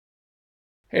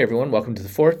Hey everyone, welcome to the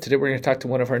fourth. Today we're going to talk to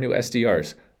one of our new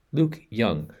SDRs, Luke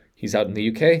Young. He's out in the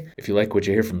UK. If you like what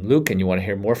you hear from Luke and you want to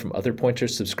hear more from other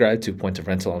pointers, subscribe to Point of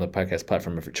Rental on the podcast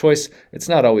platform of your choice. It's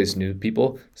not always new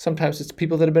people. Sometimes it's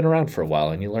people that have been around for a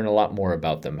while and you learn a lot more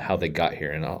about them, how they got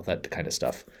here and all that kind of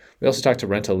stuff. We also talk to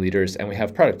rental leaders and we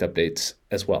have product updates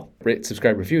as well. Rate,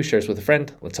 subscribe, review, share us with a friend.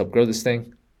 Let's help grow this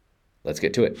thing. Let's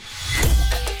get to it.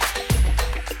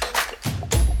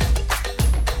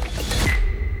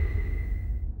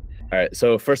 All right.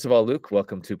 So first of all, Luke,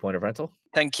 welcome to Point of Rental.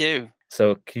 Thank you.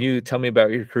 So can you tell me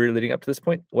about your career leading up to this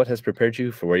point? What has prepared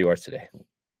you for where you are today?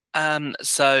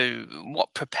 So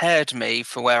what prepared me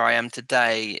for where I am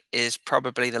today is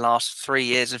probably the last 3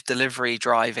 years of delivery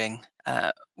driving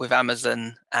with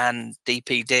Amazon and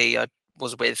DPD. I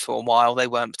was with for a while. They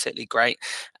weren't particularly great.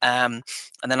 And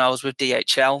then I was with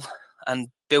DHL and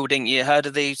building. You heard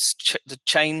of the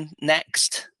chain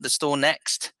Next, the store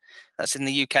Next? That's in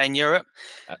the UK and Europe.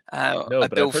 No, I but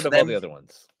I've built heard for of all them. the other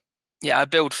ones. Yeah, I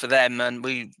build for them, and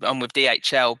I'm with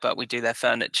DHL, but we do their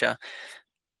furniture.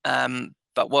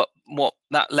 But what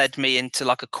that led me into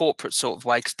like a corporate sort of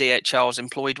way, because DHL I was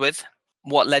employed with.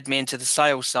 What led me into the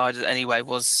sales side anyway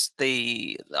was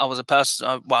I was a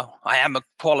person. Well, I am a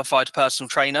qualified personal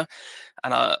trainer,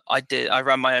 and I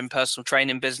ran my own personal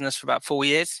training business for about 4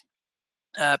 years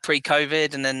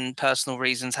pre-COVID, and then personal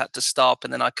reasons had to stop,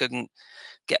 and then I couldn't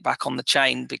get back on the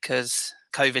chain because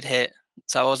COVID hit.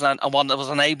 So I was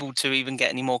unable to even get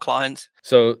any more clients.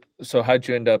 So how'd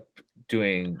you end up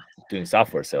doing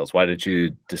software sales? Why did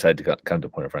you decide to come to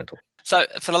Point of Rental? So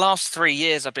for the last 3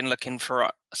 years, I've been looking for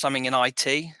something in IT,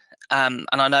 and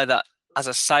I know that as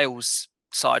a sales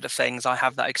side of things, I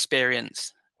have that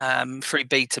experience through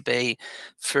B2B,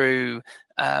 through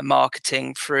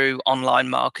marketing, through online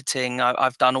marketing.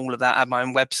 I've done all of that. I have my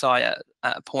own website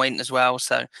at a point as well.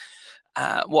 So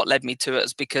what led me to it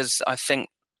is because I think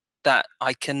that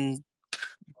I can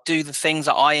do the things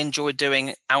that I enjoy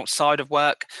doing outside of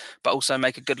work, but also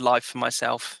make a good life for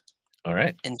myself All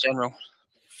right. in general.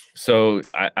 So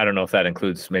I don't know if that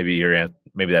includes maybe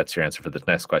that's your answer for this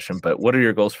next question, but what are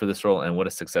your goals for this role and what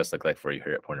does success look like for you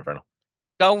here at Point of Rental?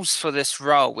 Goals for this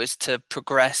role is to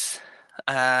progress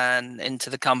and into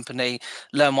the company,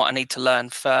 learn what I need to learn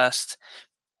first,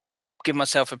 give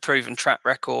myself a proven track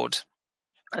record,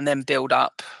 and then build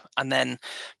up, and then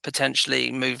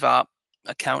potentially move up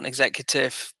account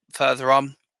executive further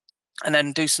on, and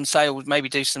then do some sales, maybe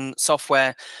do some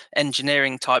software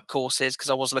engineering type courses, because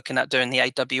I was looking at doing the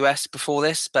AWS before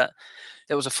this, but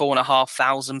it was a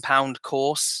 £4,500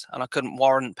 course and I couldn't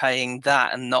warrant paying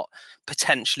that and not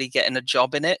potentially getting a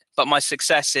job in it. But my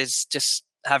success is just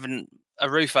having a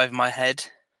roof over my head,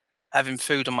 having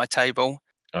food on my table.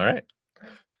 All right.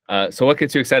 So what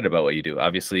gets you excited about what you do?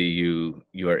 Obviously, you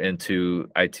are into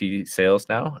IT sales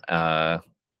now.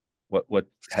 What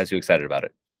has you excited about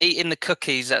it? Eating the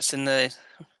cookies that's in the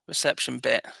reception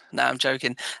bit. No, I'm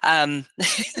joking.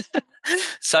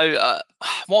 So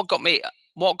what got me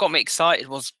excited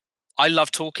was I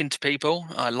love talking to people.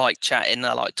 I like chatting.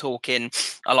 I like talking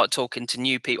to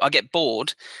new people. I get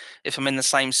bored if I'm in the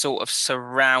same sort of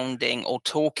surrounding or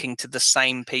talking to the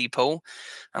same people.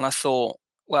 And I thought,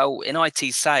 well, in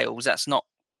IT sales, that's not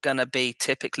going to be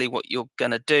typically what you're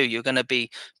going to do. You're going to be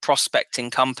prospecting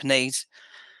companies.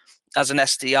 As an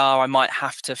SDR, I might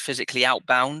have to physically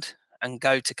outbound and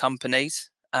go to companies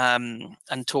and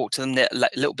talk to them a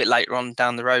little bit later on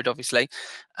down the road, obviously.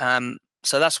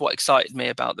 So that's what excited me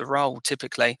about the role.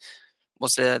 Typically,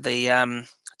 was the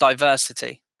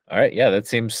diversity. All right. Yeah, that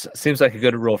seems like a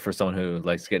good role for someone who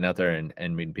likes getting out there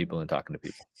and meeting people and talking to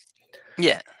people.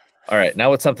 Yeah. All right. Now,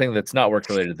 what's something that's not work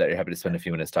related that you're happy to spend a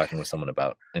few minutes talking with someone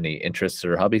about? Any interests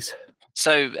or hobbies?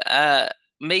 So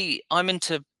I'm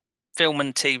into film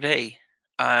and TV.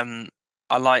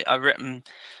 I've written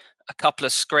a couple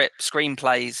of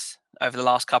screenplays over the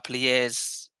last couple of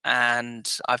years,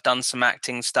 and I've done some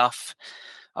acting stuff.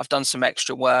 I've done some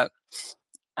extra work,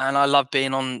 and I love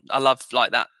being on. I love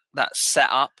like that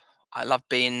setup. I love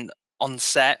being on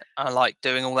set. I like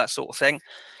doing all that sort of thing.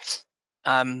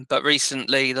 But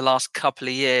recently, the last couple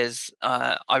of years,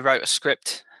 I wrote a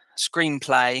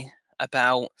screenplay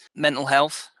about mental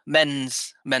health,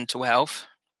 men's mental health,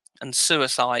 and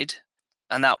suicide.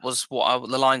 And that was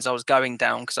the lines I was going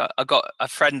down, because I got a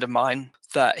friend of mine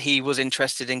that he was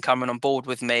interested in coming on board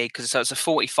with me, because so it's a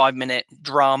 45-minute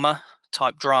drama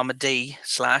type dramedy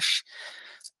slash,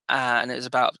 and it was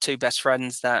about two best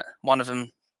friends that one of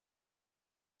them,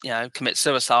 commits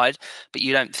suicide, but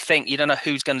you don't know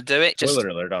who's going to do it. Spoiler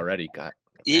alert already. God.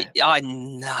 I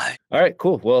know. All right,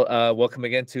 cool. Well, welcome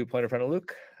again to Point of Rental,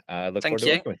 Luke. I look forward to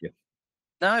Thank you. working with you.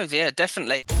 No, yeah,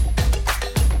 definitely.